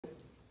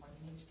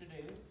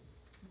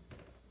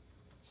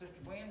Sister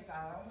Gwen,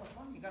 I almost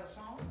won. You got a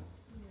song?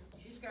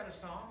 Yeah. She's got a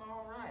song.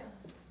 All right.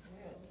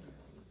 Good.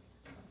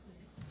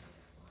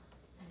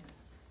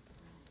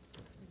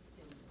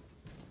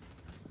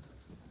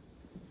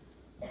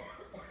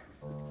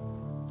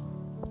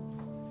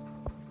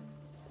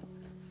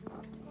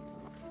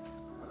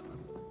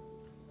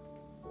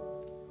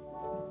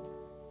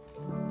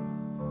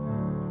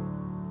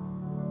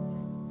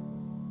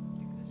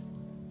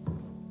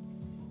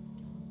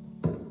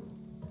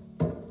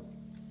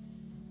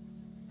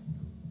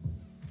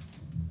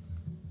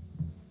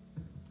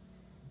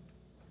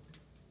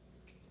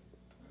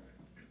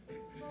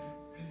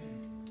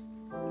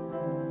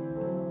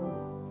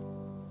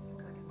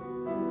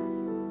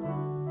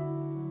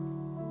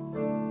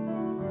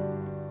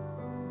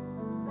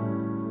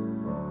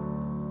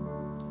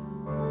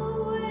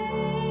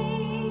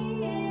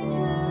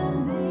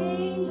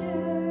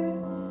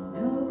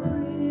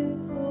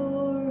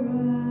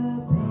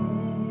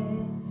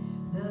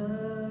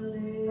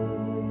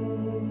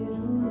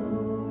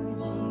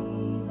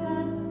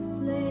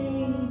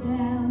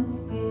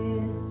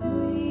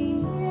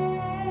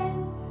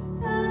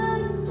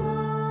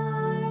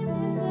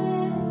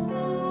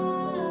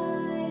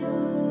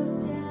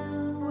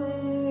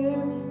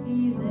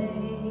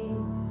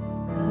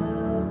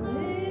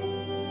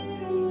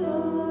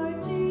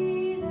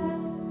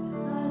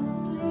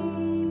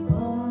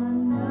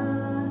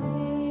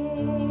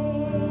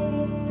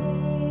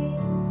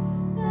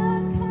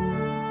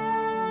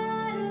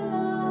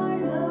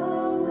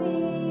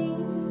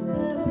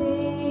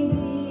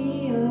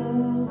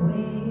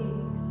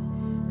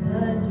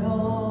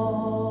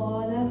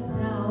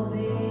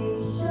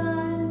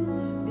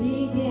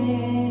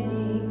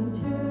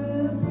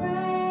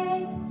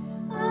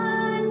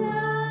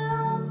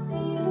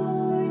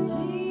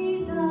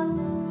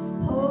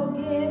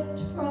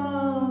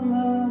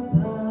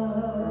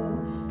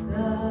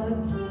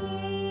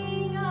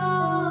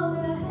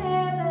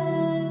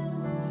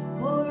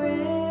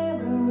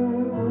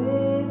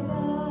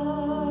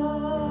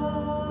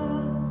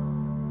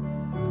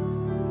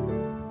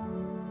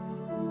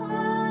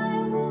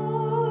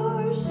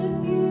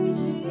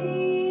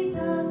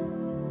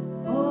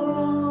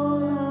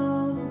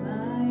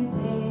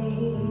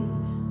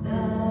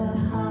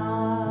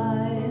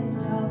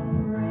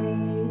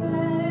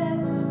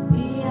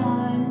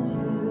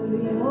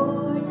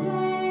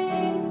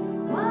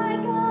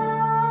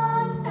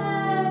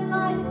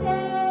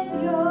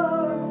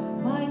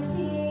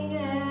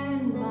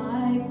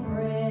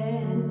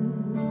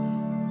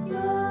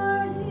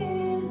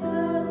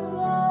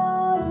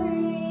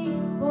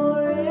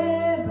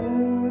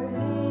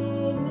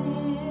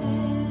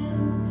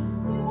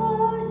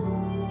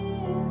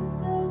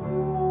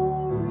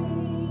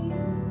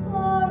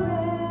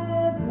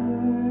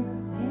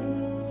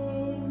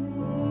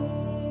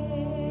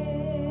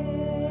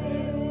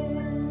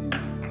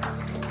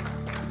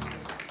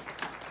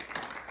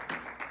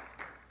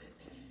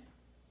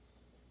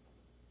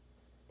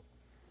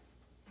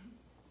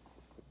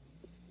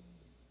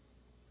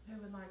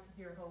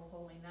 Hear Ho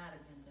Holy Night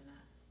again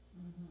tonight.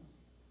 Mm-hmm.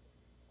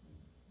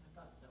 I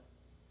thought so.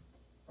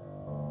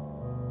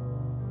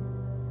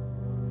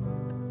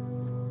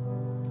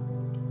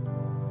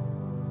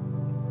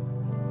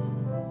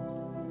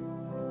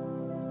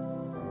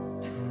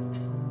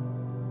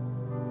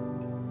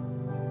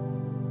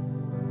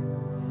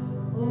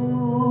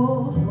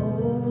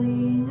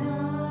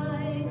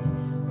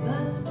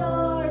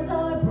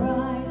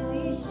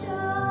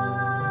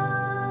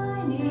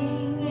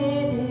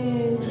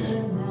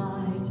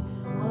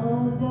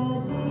 Of the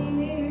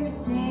dear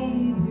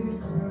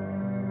Savior's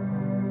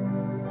birth.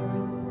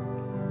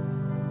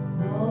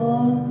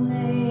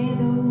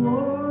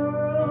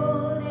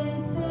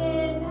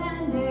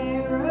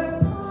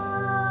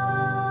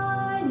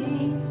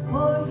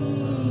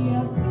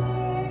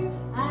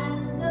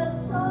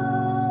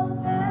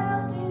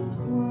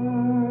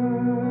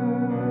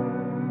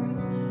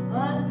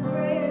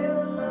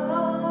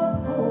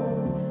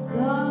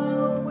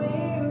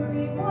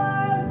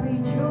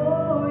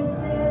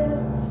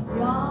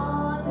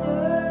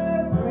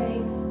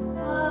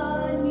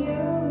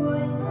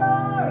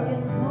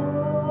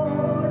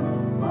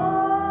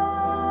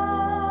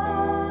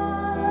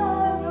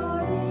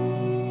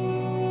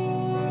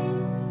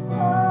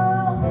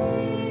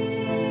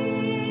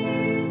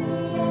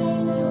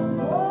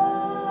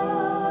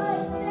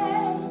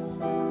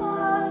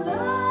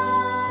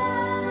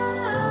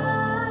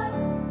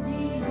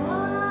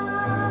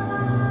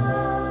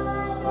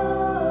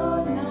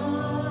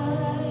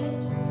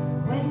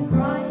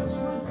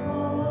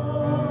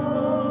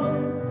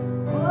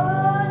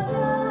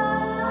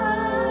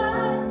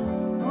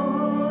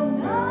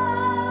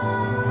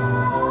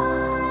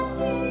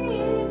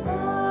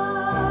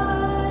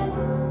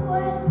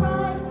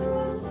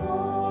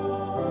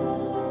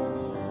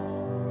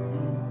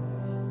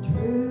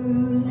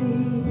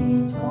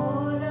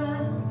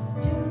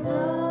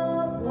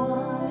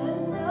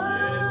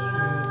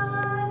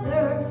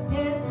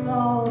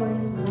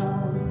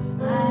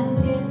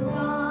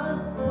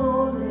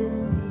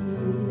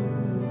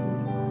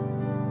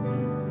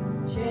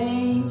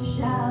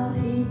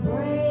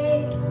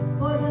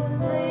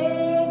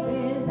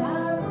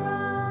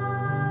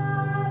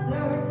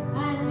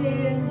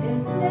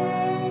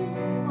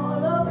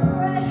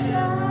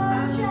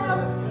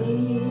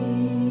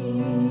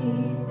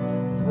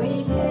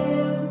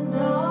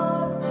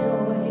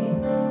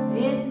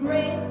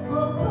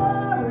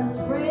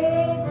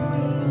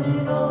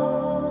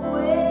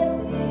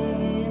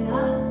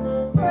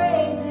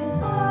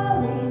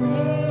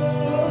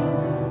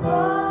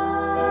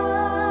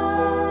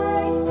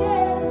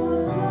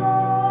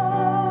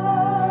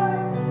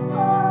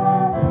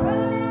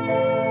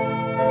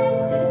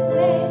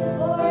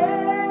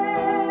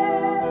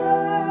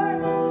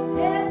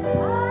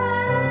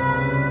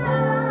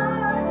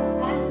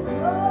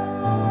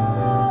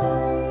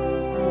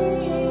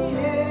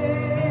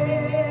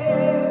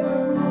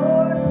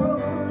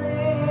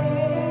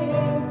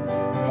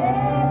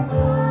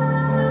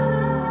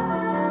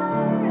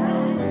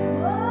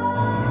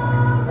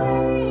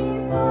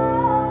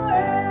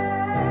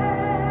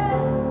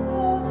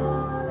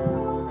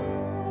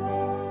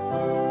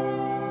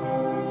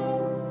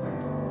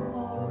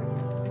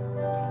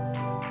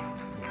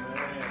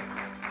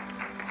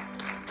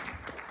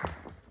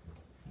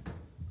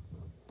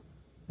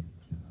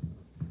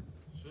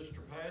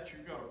 Pat, you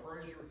got a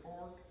praise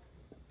report?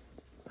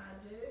 I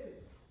do.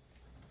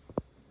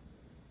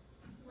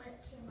 Went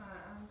to my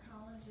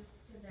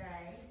oncologist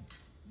today,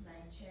 and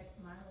they checked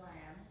my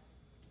labs,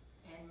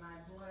 and my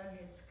blood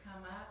has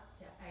come up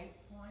to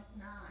 8.9.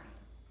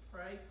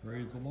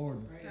 Praise the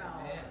Lord. So,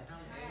 Amen.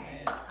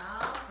 hey, Amen.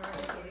 I'll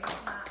take it,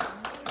 it's not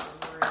unusual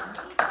where it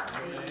needs to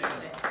be,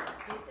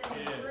 but it's an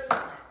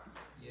improvement.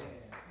 Yeah.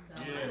 So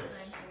I Yes.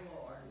 thank the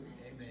Lord.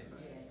 Amen.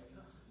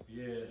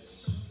 Yes.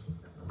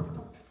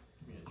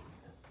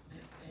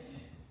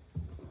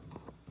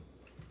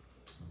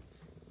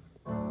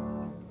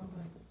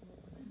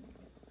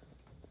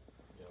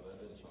 Yeah, that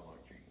didn't sound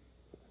like G.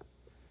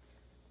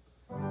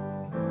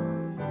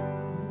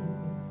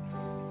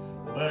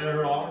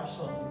 There are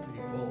some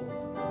people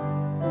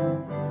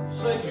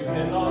say you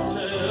cannot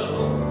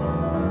tell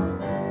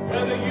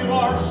whether you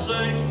are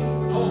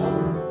saved or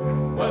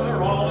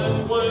whether all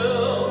is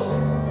well.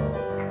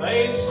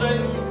 They say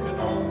you can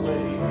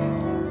only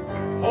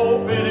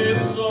hope it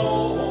is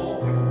so.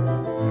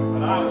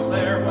 But I was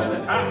there when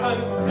it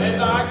happened,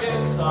 and I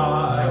guess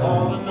I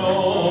ought to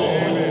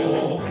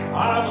know.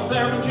 I was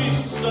there when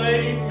Jesus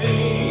saved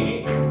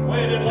me,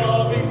 when in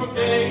love He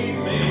forgave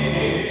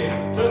me,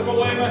 took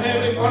away my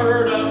heavy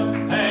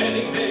burden, and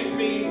He gave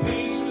me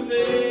peace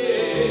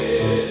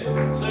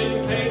within.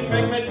 Satan can't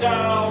make me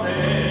doubt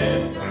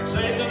it,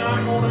 Satan,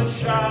 I'm gonna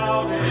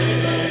shout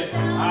it.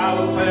 I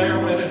was there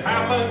when it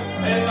happened,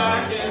 and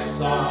I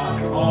guess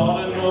I ought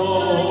to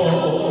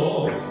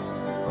know.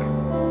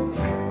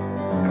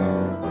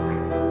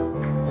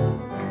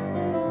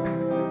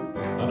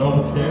 I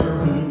don't care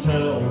who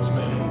tells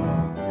me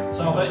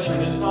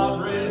salvation is not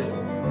real,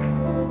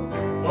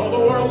 though the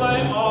world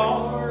may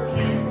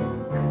argue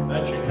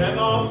that you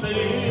cannot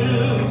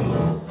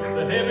feel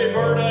the heavy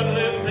burden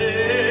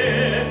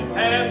lifted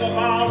and the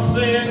vile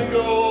sin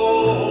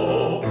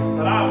go.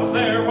 But I was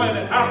there when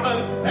it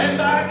happened,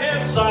 and I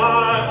guess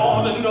I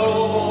ought to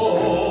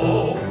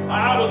know.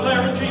 I was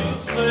there when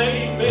Jesus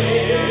saved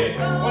me,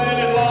 when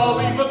in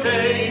love He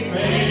forgave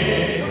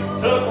me,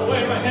 took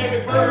away my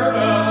heavy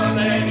burden,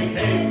 and He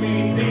gave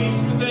me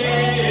peace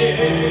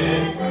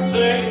within.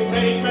 Satan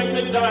can't make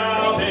me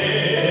doubt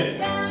it,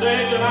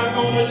 Satan, I'm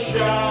gonna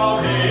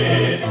shout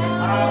it. I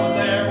was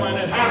there when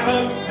it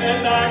happened,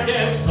 and I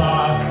guess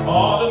I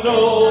ought to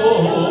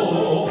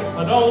know.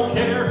 I don't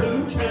care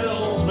who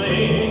tells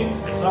me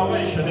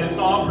salvation is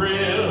not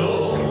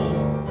real,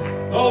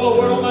 though the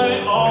world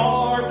may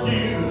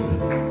argue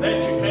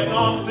that you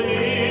cannot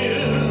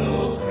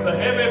feel the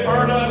heavy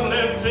burden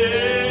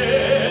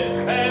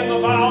lifted and the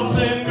vile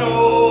sin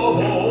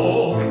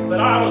go. But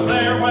I was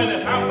there when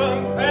it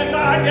happened, and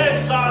I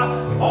guess I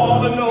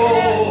ought to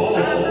know.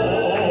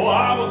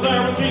 I was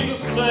there when Jesus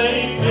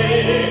saved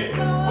me,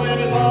 when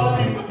in love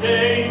He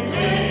forgave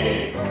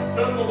me,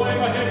 took away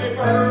my heavy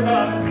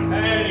burden,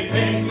 and He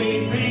gave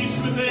me peace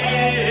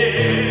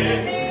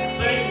within.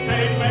 Satan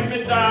can't make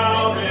me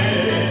doubt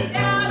it,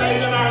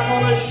 Satan,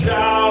 I'm gonna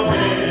shout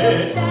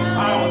it.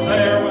 I was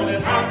there when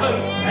it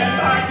happened,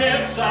 and I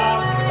guess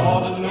I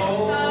ought to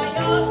know.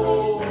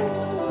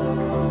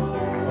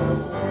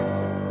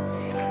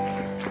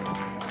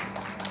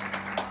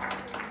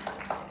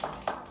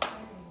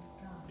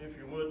 If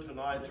you would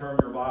tonight, turn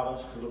your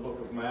Bibles to the book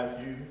of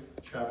Matthew,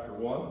 chapter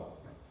 1.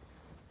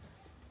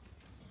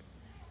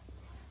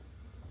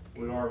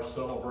 We are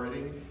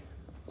celebrating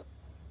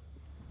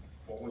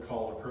what we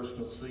call the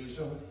Christmas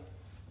season,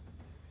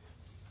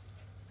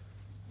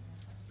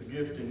 the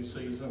gifting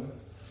season.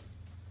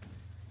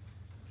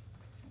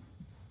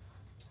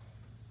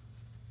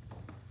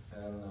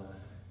 And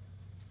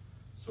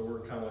so we're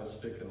kind of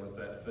sticking with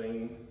that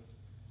theme.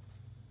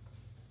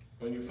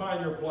 When you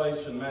find your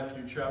place in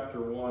Matthew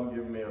chapter 1,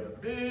 give me a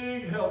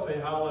big, healthy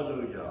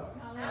hallelujah.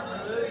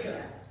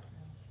 Hallelujah.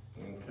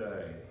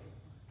 Okay.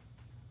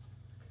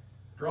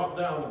 Drop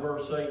down to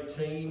verse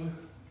 18.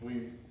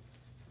 We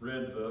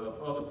read the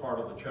other part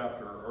of the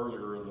chapter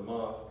earlier in the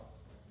month.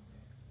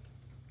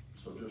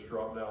 So just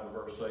drop down to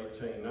verse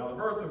 18. Now the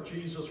birth of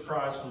Jesus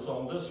Christ was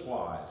on this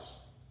wise.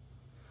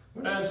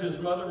 When as his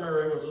mother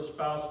Mary was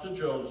espoused to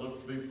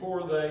Joseph,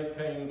 before they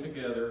came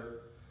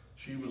together,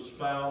 she was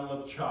found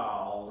with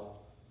child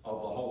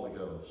of the Holy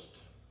Ghost.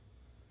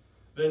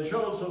 Then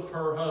Joseph,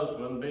 her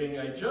husband, being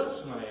a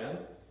just man,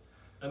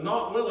 and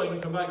not willing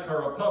to make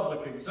her a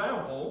public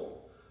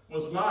example,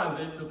 was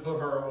minded to put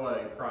her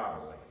away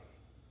privately.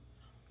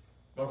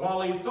 But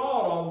while he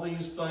thought on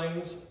these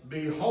things,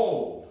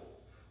 behold,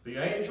 the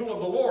angel of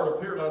the Lord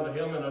appeared unto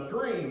him in a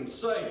dream,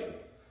 saying,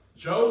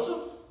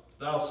 Joseph,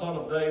 thou son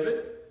of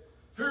David,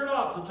 fear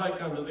not to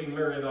take unto thee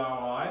Mary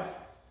thy wife,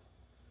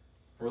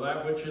 for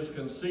that which is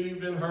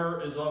conceived in her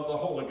is of the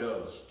Holy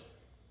Ghost.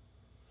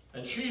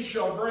 And she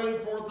shall bring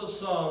forth a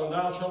son, and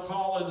thou shalt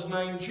call his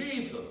name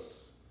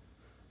Jesus,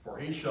 for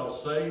he shall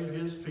save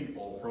his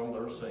people from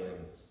their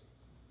sins.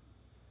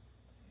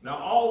 Now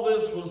all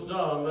this was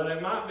done that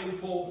it might be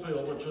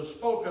fulfilled, which is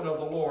spoken of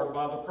the Lord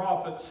by the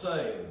prophet,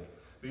 saying,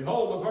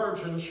 Behold, the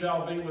virgin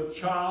shall be with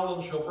child,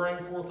 and shall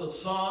bring forth a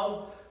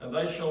son, and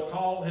they shall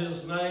call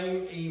his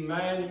name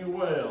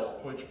Emmanuel,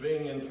 which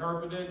being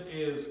interpreted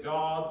is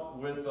God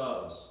with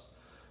us.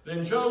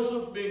 Then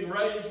Joseph, being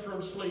raised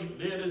from sleep,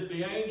 did as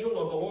the angel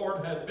of the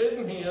Lord had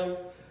bidden him,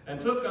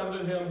 and took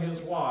unto him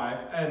his wife,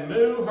 and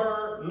knew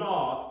her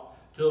not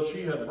till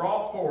she had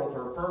brought forth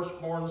her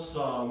firstborn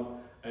son,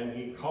 and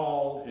he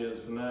called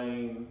his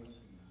name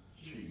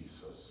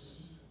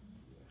Jesus.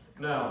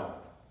 Now,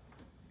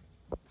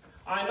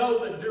 I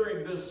know that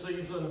during this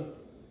season,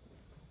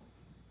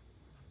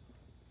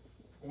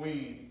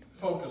 we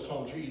focus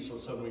on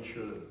Jesus, and we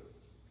should.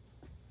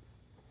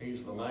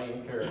 He's the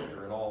main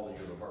character in all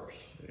the universe.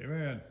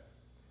 Amen.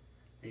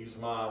 He's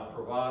my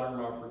provider,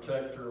 my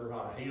protector,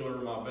 my healer,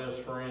 my best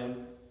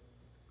friend.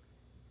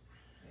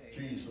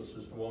 Jesus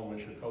is the one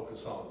we should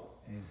focus on.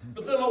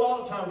 But then a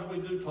lot of times we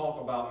do talk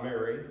about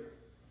Mary.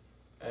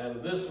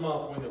 And this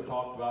month we have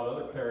talked about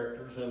other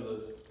characters in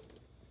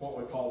what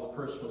we call the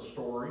Christmas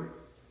story.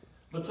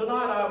 But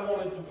tonight I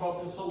wanted to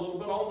focus a little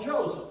bit on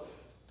Joseph.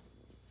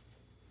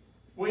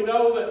 We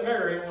know that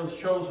Mary was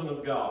chosen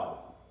of God.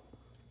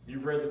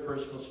 You've read the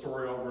Christmas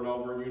story over and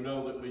over, and you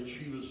know that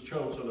she was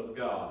chosen of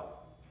God.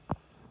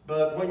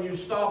 But when you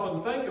stop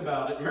and think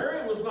about it,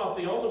 Mary was not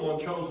the only one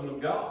chosen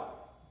of God.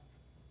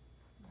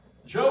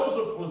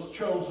 Joseph was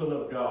chosen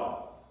of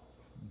God.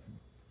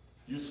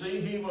 You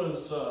see,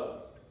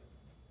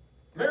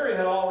 Mary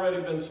had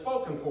already been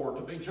spoken for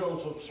to be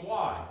Joseph's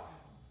wife.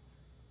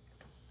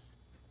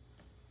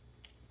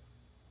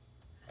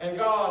 And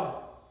God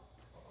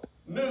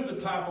knew the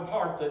type of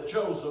heart that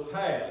Joseph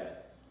had.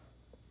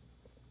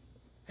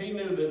 He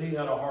knew that he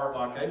had a heart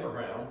like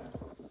Abraham,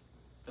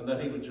 and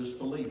that he would just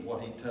believe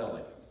what he'd tell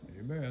him.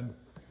 Amen.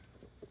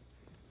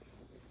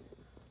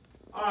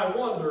 I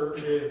wonder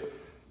if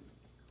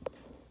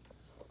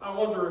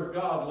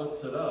God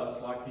looks at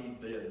us like he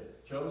did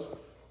Joseph,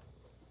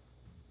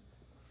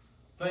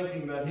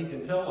 thinking that he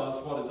can tell us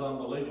what is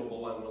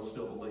unbelievable and we'll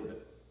still believe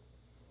it.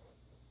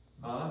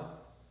 Huh?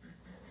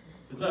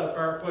 Is that a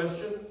fair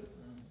question?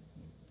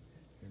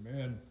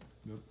 Amen.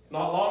 Yep.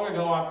 Not long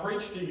ago I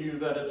preached to you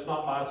that it's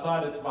not by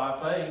sight, it's by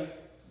faith.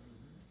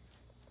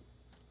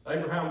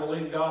 Abraham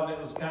believed God and it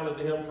was counted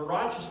to him for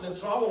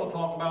righteousness. So I want to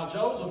talk about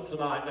Joseph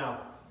tonight.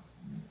 Now,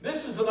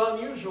 this is an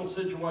unusual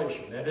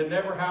situation. It had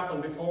never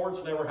happened before.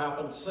 It's never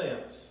happened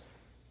since.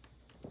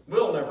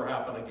 Will never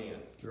happen again.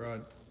 That's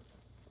right.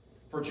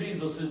 For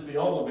Jesus is the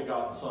only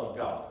begotten Son of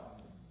God.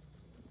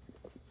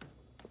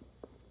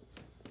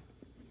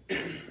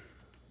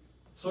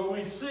 So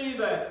we see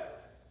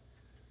that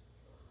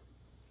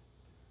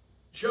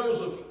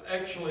Joseph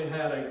actually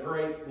had a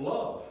great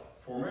love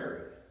for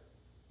Mary.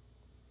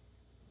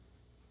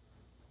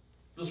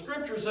 The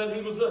scripture said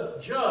he was a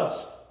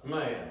just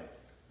man.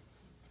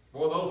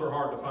 Boy, those are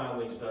hard to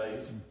find these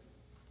days.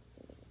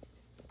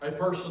 A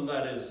person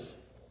that is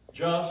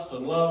just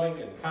and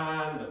loving and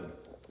kind and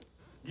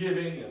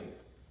giving and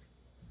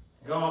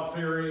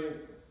God-fearing.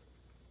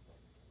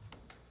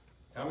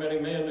 How many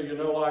men do you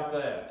know like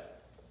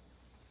that?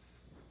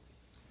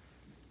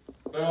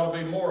 There ought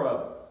to be more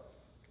of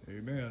them.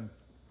 Amen.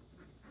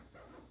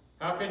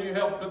 How can you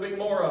help to be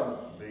more of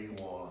them?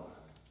 Be one.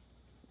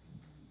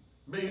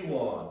 Be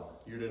one.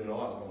 You didn't know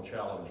I was going to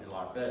challenge you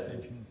like that,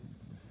 did you?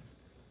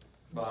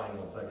 But I ain't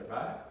going to take it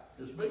back.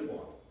 Just be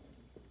one.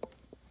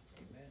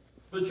 Amen.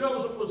 But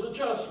Joseph was a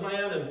just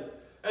man, and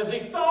as he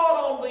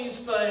thought on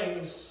these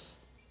things,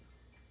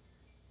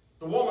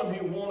 the woman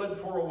he wanted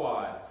for a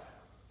wife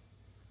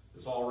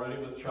is already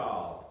with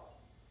child.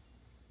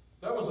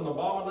 That was an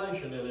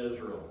abomination in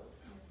Israel.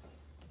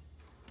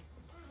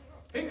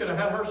 He could have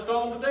had her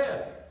stoned to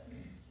death.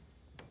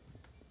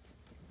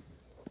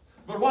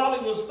 But while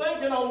he was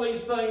thinking on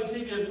these things,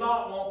 he did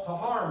not want to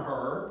harm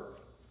her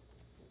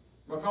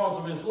because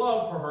of his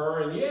love for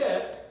her. And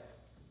yet,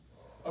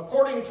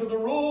 according to the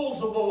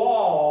rules of the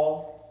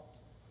law,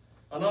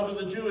 and under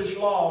the Jewish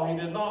law, he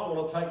did not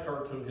want to take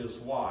her to his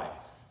wife.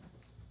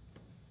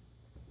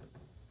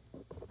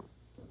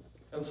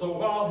 And so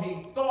while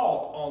he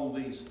thought on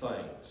these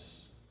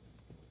things,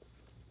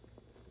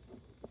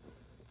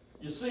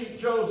 you see,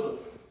 Joseph,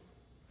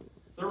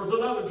 there was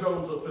another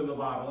Joseph in the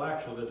Bible.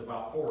 Actually, there's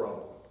about 4 of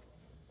them.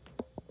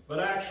 But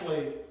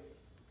actually,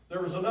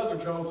 there was another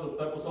Joseph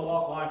that was a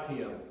lot like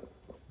him.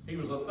 He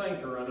was a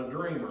thinker and a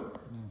dreamer.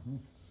 Mm-hmm.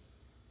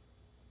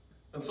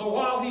 And so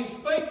while he's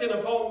thinking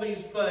upon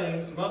these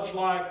things, much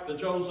like the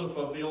Joseph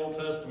of the Old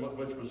Testament,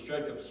 which was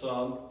Jacob's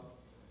son,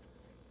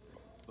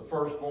 the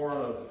firstborn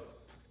of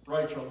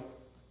Rachel,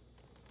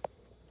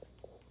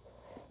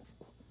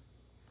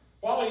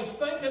 while he's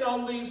thinking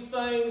on these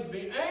things,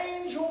 the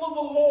angel of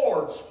the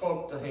Lord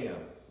spoke to him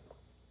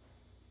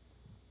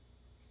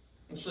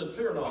and said,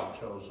 "Fear not,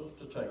 Joseph,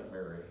 to take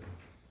Mary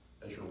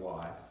as your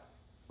wife.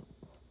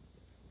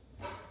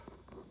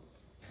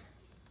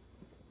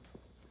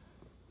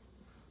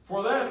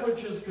 For that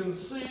which is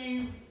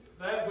conceived,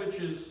 that which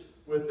is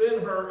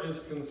within her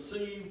is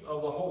conceived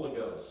of the Holy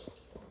Ghost."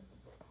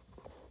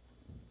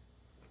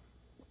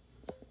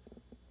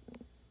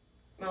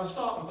 Now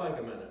stop and think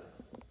a minute.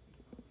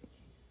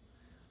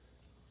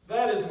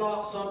 That is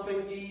not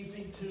something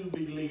easy to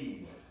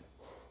believe.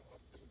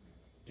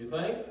 You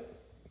think?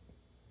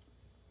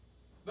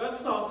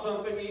 That's not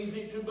something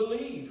easy to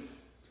believe.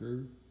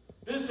 True.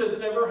 This has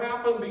never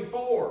happened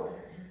before.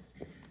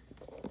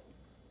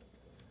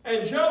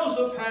 And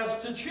Joseph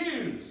has to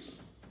choose.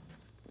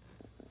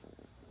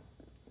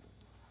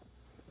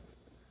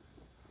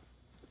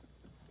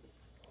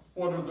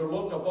 Whether to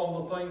look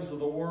upon the things of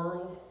the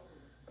world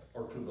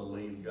or to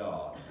believe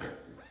God.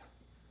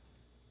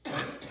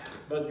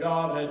 But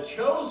God had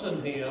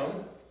chosen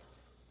him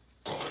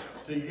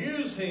to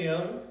use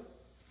him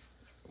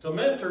to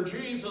mentor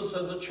Jesus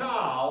as a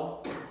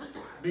child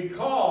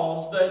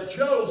because that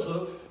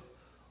Joseph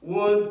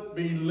would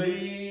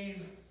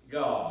believe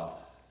God.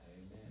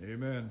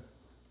 Amen.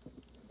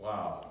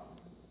 Wow.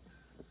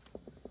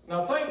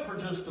 Now think for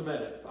just a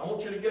minute. I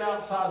want you to get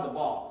outside the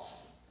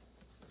box.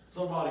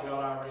 Somebody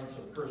got Irene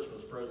some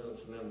Christmas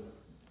presents, and then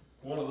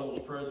one of those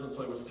presents,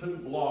 there was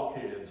 2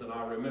 blockheads, and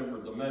I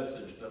remembered the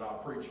message that I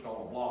preached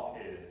on a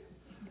blockhead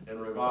in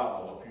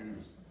revival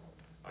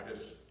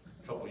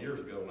a couple of years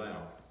ago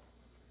now.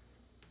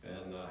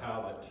 And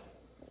how that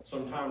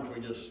sometimes we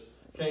just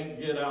can't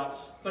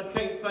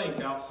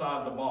think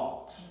outside the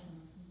box.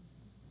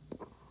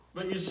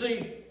 But you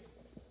see,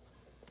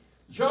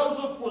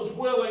 Joseph was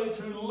willing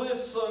to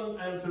listen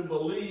and to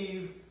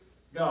believe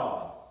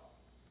God.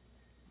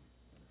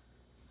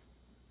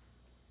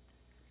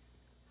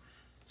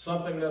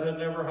 Something that had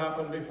never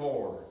happened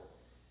before.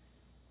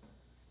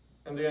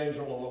 And the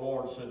angel of the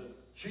Lord said,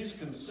 she's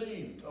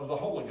conceived of the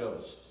Holy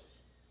Ghost.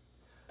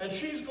 And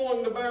she's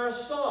going to bear a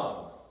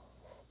son.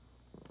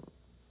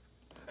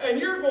 And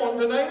you're going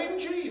to name him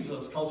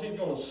Jesus because he's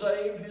going to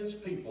save his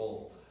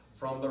people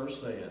from their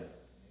sin.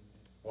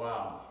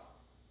 Wow.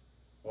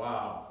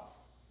 Wow.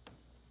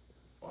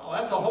 Well,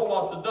 that's a whole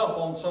lot to dump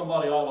on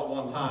somebody all at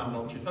one time,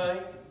 don't you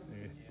think?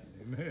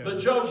 Amen. But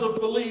Joseph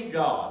believed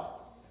God.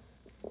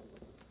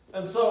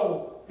 And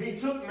so he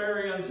took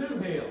Mary unto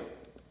him.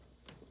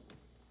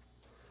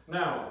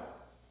 Now,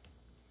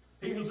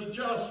 he was a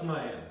just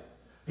man.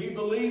 He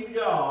believed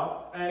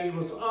God and he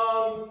was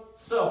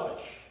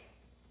unselfish.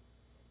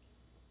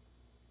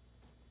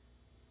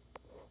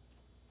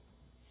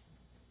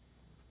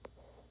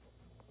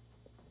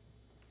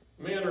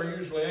 Men are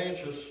usually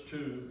anxious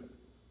to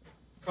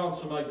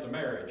consummate the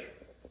marriage.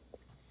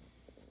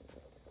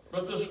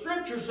 But the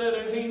scripture said,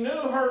 and he knew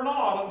her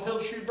not until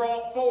she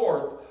brought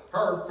forth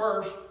her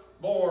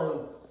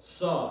firstborn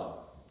son.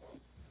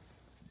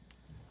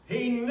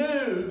 He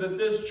knew that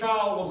this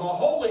child was a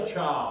holy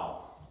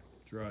child.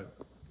 That's right.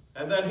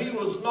 And that he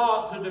was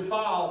not to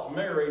defile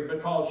Mary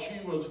because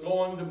she was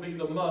going to be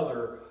the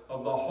mother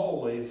of the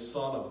Holy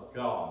Son of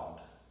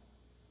God.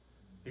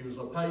 He was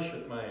a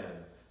patient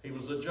man. He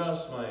was a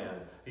just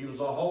man. He was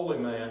a holy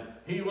man.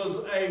 He was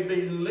a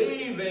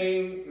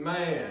believing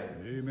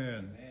man.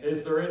 Amen.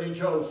 Is there any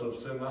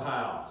Josephs in the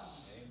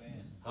house?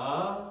 Amen.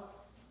 Huh?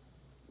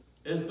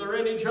 Is there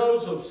any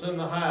Josephs in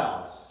the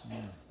house?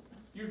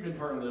 You can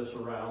turn this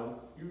around.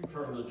 You can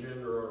turn the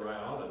gender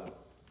around. And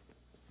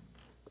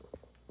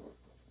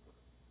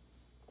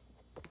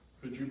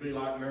could you be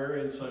like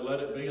Mary and say, let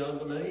it be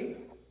unto me,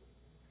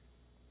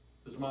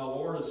 as my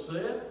Lord has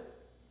said?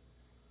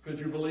 Could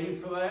you believe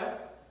for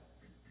that?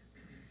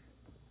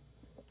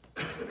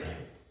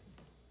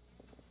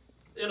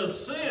 In a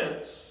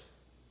sense,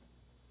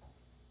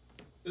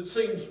 it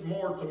seems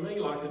more to me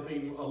like it'd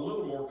be a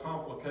little more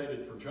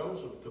complicated for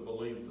Joseph to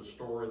believe the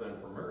story than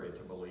for Mary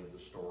to believe the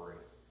story.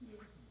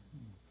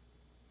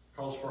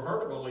 Because for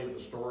her to believe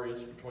the story,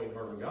 it's between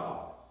her and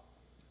God.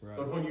 Right.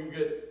 But when you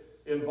get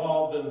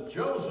involved in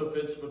Joseph,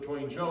 it's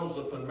between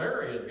Joseph and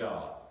Mary and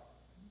God.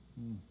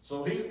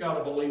 So he's got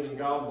to believe in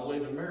God and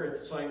believe in Mary at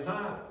the same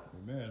time.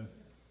 Amen.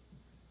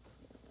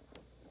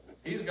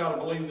 He's got to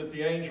believe that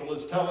the angel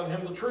is telling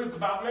him the truth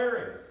about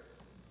Mary.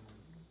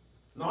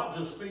 Not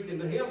just speaking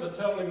to him, but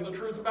telling him the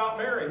truth about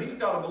Mary. He's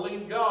got to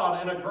believe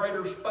God in a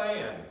greater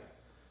span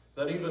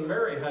that even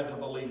Mary had to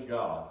believe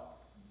God.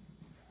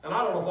 And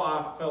I don't know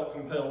why I felt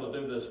compelled to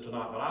do this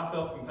tonight, but I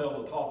felt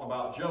compelled to talk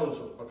about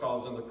Joseph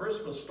because in the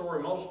Christmas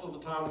story, most of the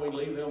time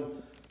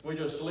we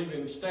just leave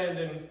him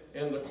standing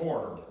in the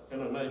corner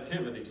in a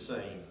nativity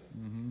scene.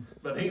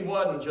 But he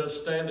wasn't just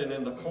standing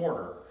in the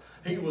corner.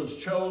 He was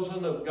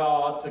chosen of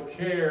God to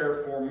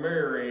care for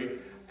Mary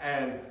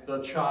and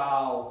the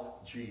child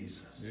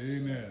Jesus.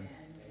 Amen.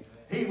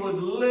 He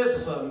would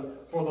listen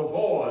for the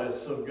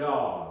voice of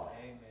God.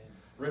 Amen.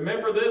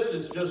 Remember, this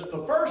is just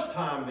the first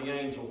time the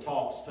angel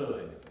talks to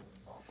him.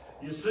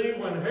 You see,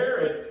 when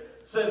Herod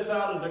sets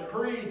out a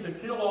decree to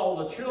kill all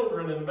the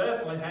children in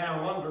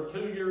Bethlehem under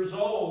 2 years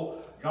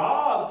old,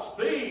 God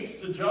speaks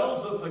to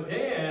Joseph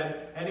again,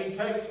 and he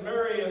takes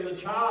Mary and the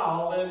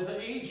child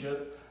into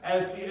Egypt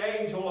as the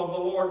angel of the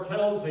Lord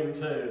tells him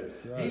to.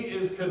 Right. He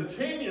is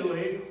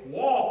continually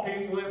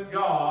walking with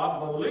God,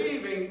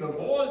 believing the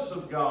voice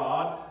of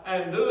God,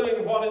 and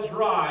doing what is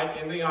right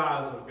in the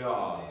eyes of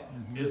God.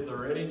 Is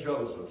there any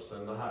Josephs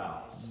in the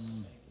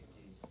house?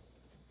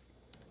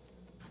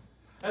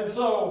 And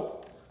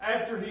so,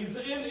 after he's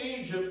in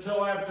Egypt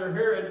till after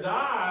Herod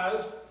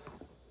dies,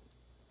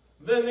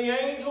 then the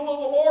angel of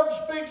the Lord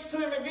speaks to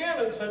him again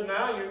and said,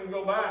 now you can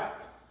go back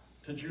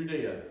to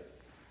Judea,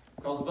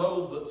 because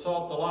those that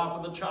sought the life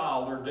of the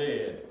child are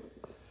dead.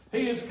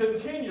 He is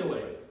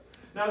continually.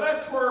 Now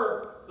that's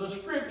where the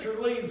scripture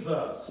leaves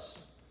us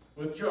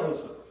with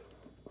Joseph.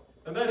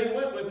 And then he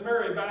went with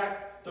Mary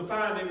back to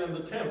find him in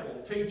the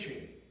temple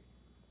teaching.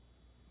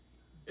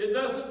 It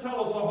doesn't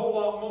tell us a whole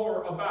lot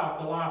more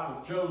about the life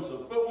of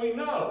Joseph, but we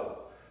know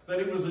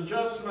that he was a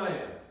just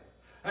man.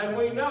 And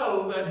we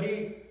know that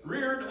he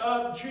reared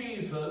up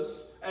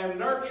Jesus and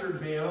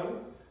nurtured him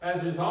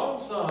as his own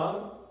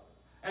son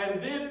and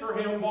did for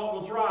him what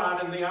was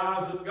right in the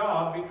eyes of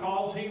God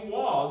because he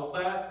was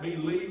that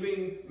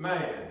believing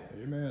man.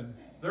 Amen.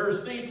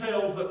 There's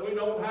details that we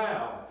don't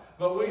have,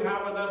 but we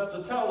have enough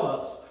to tell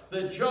us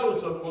that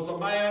Joseph was a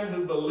man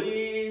who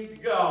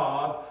believed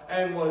God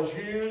and was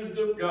used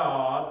of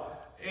God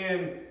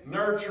in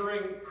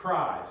nurturing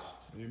Christ.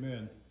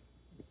 Amen.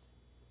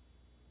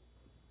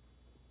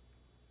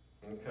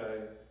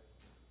 Okay.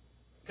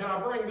 Can I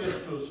bring this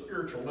to a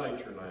spiritual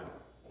nature now?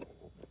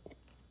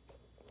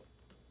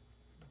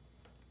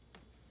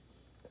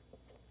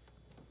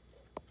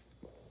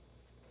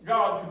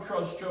 God could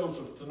trust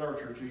Joseph to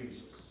nurture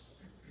Jesus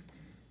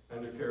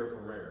and to care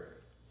for Mary.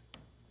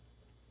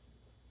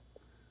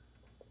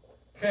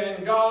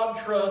 Can God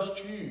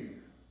trust you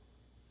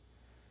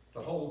to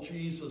hold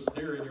Jesus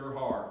dear in your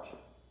heart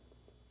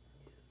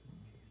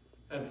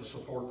and to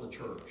support the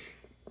church?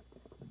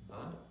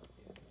 Huh?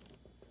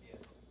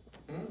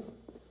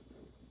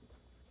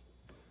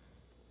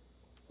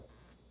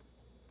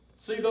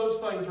 See, those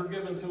things are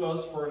given to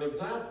us for an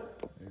example.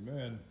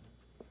 Amen.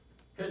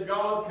 Can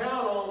God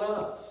count on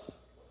us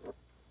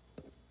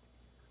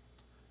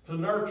to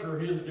nurture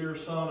his dear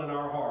son in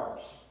our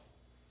hearts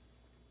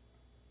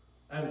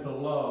and to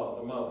love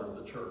the mother of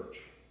the church?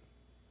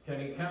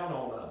 Can he count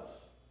on us?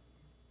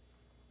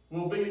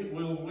 Will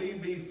we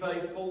be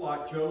faithful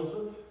like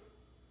Joseph?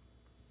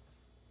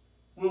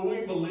 Will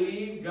we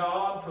believe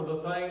God for the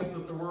things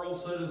that the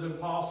world said is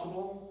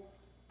impossible?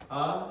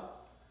 Huh?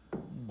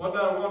 Wasn't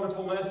that a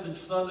wonderful message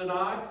Sunday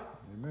night?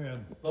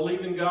 Amen.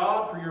 Believing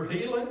God for your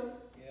healing?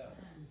 Yeah.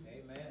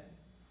 Amen.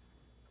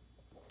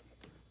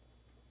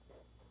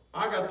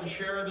 I got to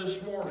share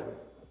this morning.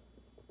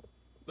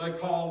 They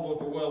called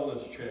with a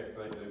wellness check.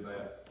 They do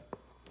that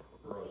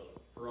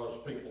for us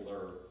people that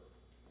are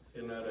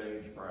in that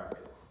age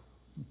bracket.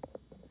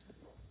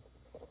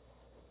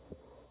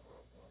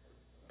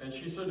 And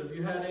she said, have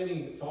you had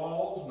any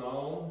falls?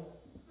 No,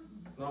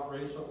 not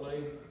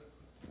recently.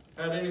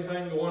 Had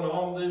anything going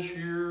on this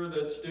year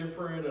that's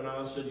different? And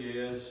I said,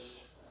 yes.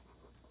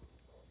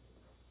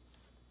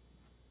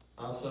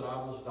 I said, I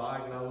was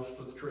diagnosed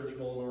with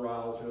trigeminal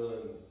neuralgia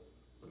and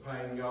the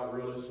pain got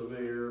really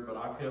severe, but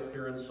I kept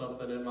hearing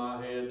something in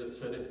my head that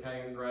said it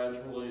came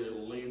gradually,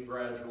 it'll leave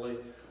gradually.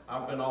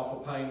 I've been off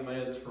of pain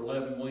meds for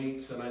 11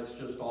 weeks and it's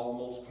just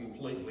almost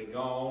completely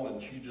gone.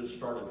 And she just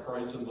started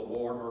praising the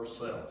Lord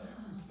herself.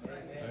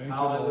 Thank you,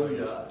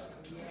 Hallelujah. Lord.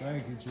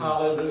 Thank you, Jesus.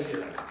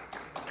 Hallelujah.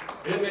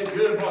 Isn't it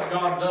good what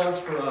God does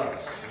for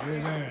us?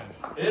 Amen.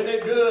 Isn't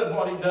it good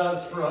what he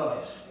does for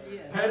us?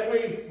 Can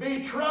we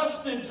be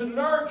trusted to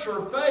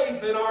nurture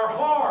faith in our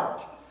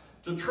heart,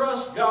 to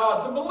trust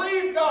God, to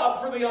believe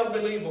God for the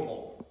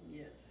unbelievable?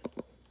 Yes.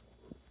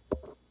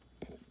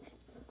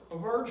 A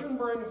virgin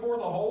bring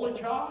forth a holy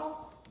child?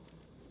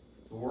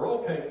 The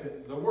world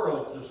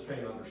just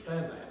can't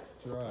understand that.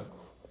 That's right.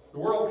 The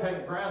world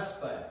can't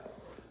grasp that.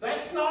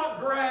 That's not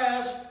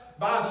grasped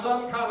by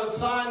some kind of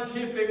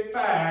scientific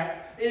fact.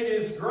 It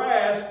is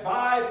grasped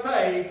by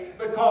faith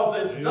because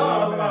it's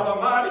done by the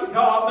mighty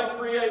God that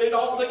created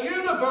all the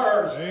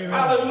universe. Amen.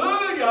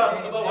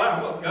 Hallelujah to the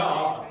Lamb of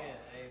God.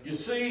 You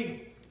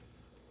see,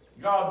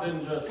 God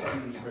didn't just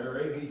choose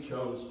Mary, he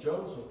chose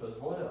Joseph as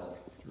well.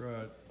 That's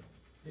right.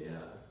 Yeah.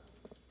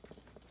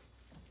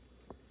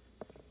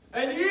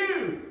 And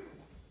you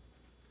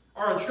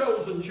are a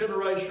chosen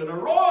generation, a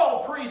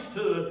royal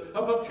priesthood,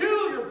 a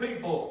peculiar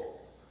people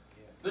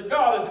that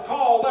God has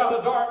called out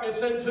of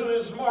darkness into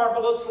his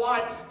marvelous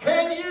light.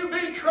 Can you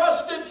be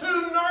trusted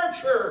to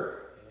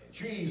nurture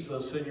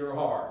Jesus in your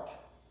heart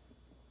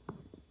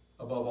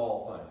above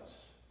all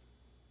things?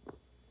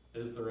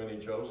 Is there any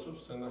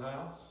Josephs in the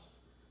house?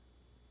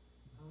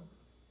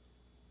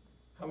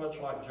 How much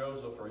like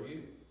Joseph are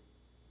you?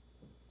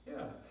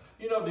 Yeah.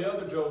 You know, the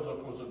other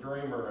Joseph was a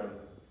dreamer, and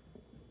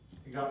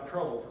he got in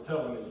trouble for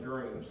telling his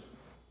dreams.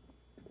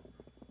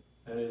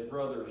 And his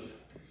brothers,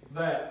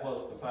 that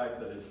plus the fact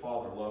that his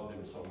father loved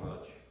him so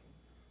much.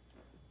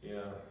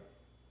 Yeah.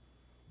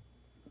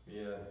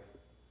 Yeah.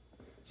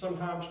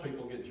 Sometimes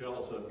people get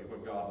jealous of you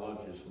when God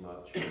loves you so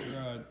much.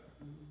 Right.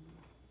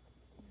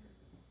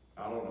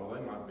 I don't know,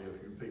 there might be a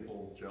few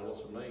people jealous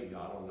of me,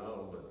 I don't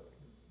know, but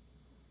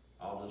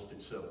I'll just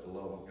accept the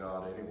love of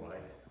God anyway.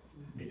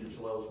 He just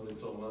loves me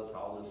so much,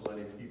 I'll just let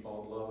him keep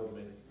on loving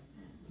me.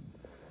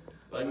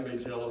 They can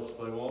be jealous if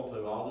they want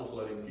to, I'll just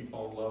let him keep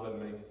on loving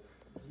me.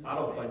 I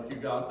don't think you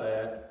got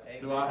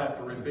that. Do I have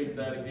to repeat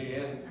that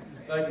again?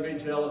 They can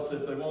be jealous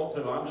if they want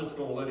to. I'm just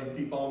going to let him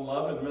keep on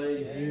loving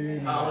me. Amen.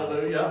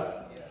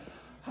 Hallelujah.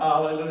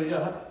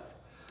 Hallelujah.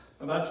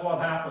 And that's what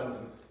happened.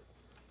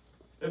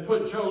 It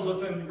put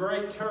Joseph in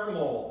great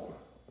turmoil.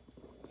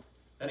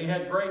 And he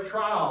had great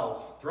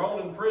trials,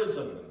 thrown in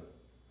prison.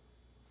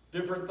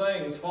 Different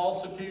things,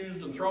 false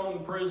accused and thrown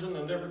in prison,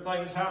 and different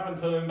things happened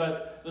to him.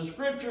 But the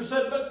scripture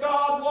said, but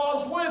God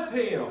was with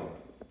him.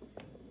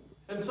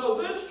 And so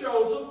this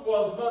Joseph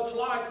was much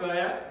like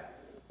that.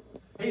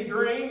 He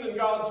dreamed, and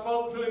God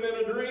spoke to him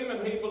in a dream,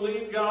 and he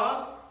believed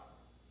God,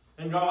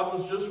 and God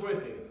was just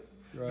with him.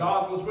 Right.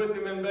 God was with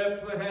him in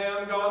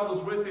Bethlehem. God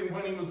was with him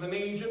when he was in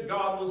Egypt.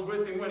 God was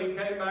with him when he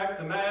came back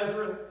to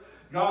Nazareth.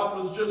 God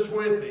was just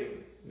with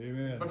him.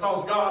 Amen.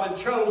 Because God had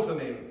chosen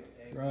him.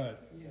 Right.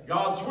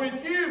 God's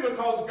with you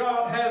because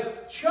God has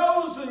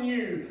chosen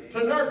you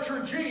to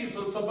nurture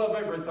Jesus above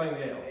everything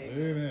else.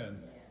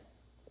 Amen.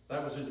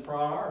 That was his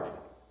priority.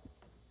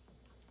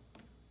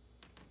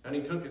 And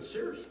he took it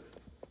seriously.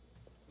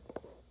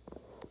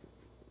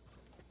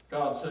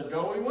 God said,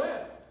 go, he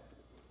went.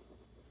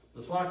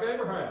 Just like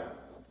Abraham.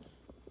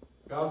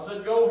 God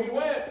said, go, he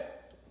went.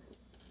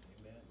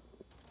 Amen.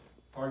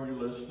 Are you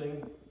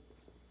listening?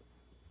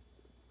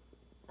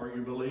 Are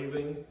you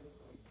believing?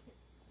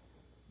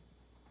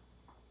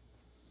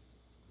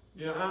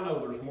 Yeah, I know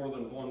there's more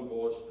than one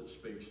voice that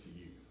speaks to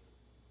you.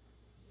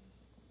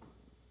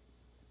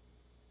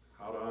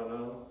 How do I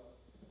know?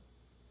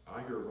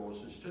 I hear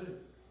voices too.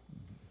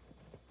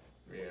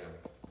 Yeah,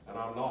 and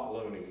I'm not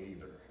loony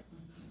either.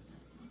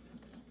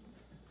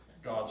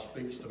 God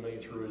speaks to me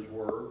through his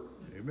word.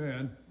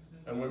 Amen.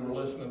 And we were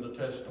listening to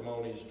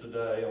testimonies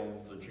today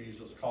on the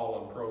Jesus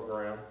Calling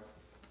program.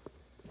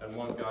 And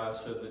one guy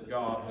said that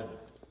God had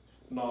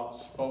not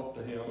spoke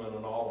to him in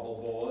an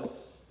audible voice,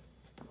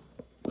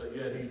 but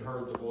yet he'd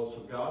heard the voice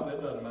of God.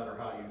 It doesn't matter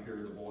how you hear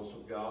the voice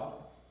of God.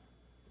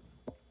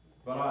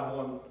 But I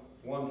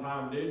one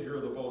time did hear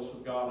the voice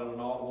of God in an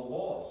audible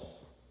voice.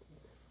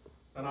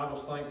 And I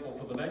was thankful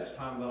for the next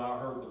time that I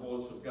heard the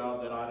voice of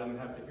God that I didn't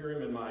have to hear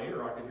him in my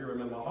ear. I could hear him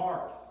in my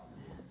heart.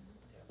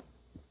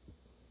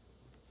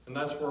 And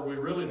that's where we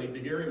really need to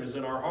hear him, is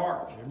in our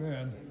heart.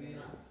 Amen.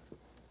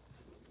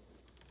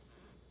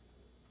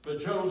 But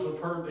Joseph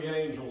heard the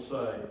angel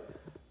say,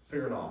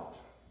 fear not.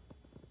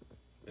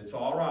 It's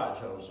all right,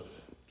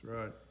 Joseph. That's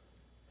right.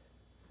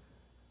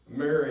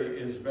 Mary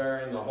is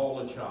bearing the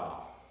Holy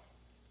Child.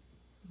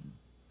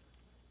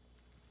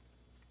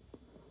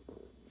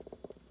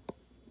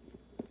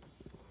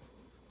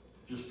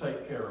 Just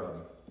take care of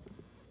him.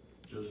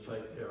 Just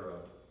take care of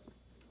him.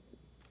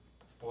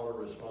 What a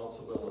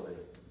responsibility.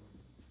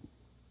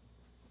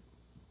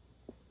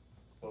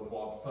 But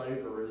what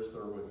favor is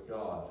there with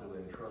God to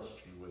entrust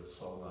you with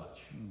so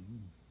much?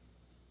 Mm-hmm.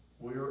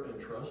 We're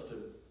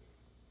entrusted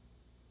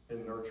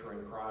in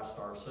nurturing Christ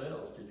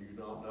ourselves. Did you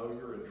not know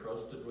you're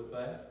entrusted with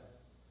that?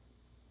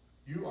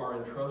 You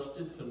are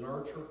entrusted to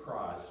nurture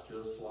Christ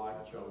just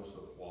like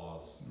Joseph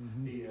was.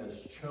 Mm-hmm. He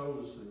has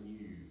chosen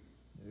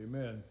you.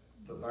 Amen.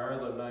 To bear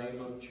the name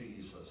of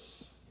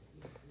Jesus.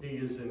 He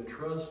has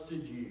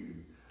entrusted you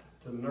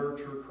to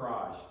nurture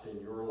Christ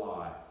in your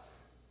life.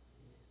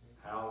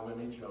 How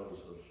many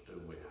Josephs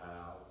do we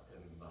have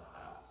in the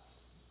house?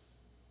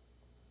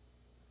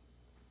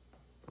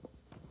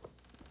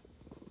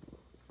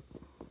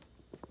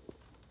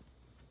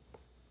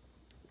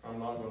 I'm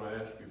not going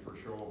to ask you for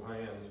show of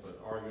hands, but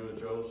are you a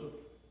Joseph?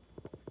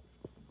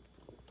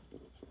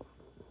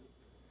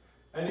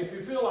 And if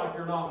you feel like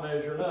you're not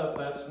measuring up,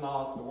 that's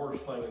not the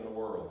worst thing in the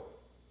world.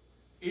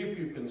 If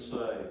you can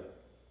say,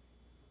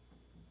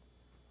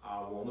 I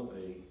want to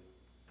be.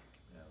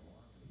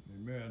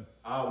 Amen.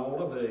 I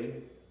want to be.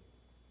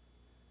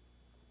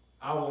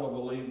 I want to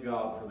believe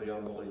God for the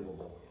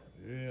unbelievable.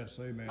 Yes,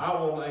 amen. I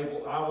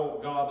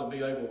want God to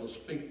be able to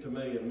speak to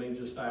me and me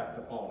just act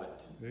upon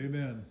it.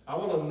 Amen. I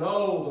want to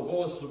know the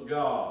voice of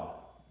God.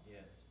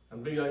 Yes.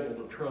 And be able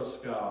to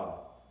trust God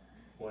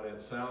when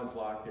it sounds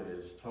like it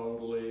is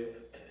totally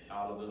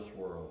out of this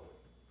world.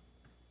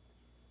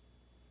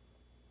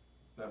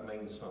 That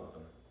means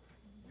something.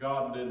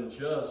 God didn't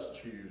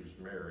just choose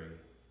Mary,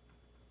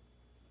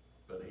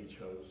 but he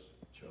chose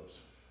Joseph.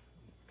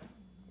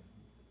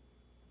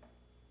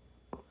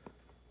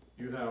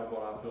 You have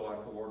what I feel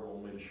like the Lord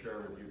wanted me to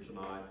share with you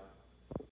tonight.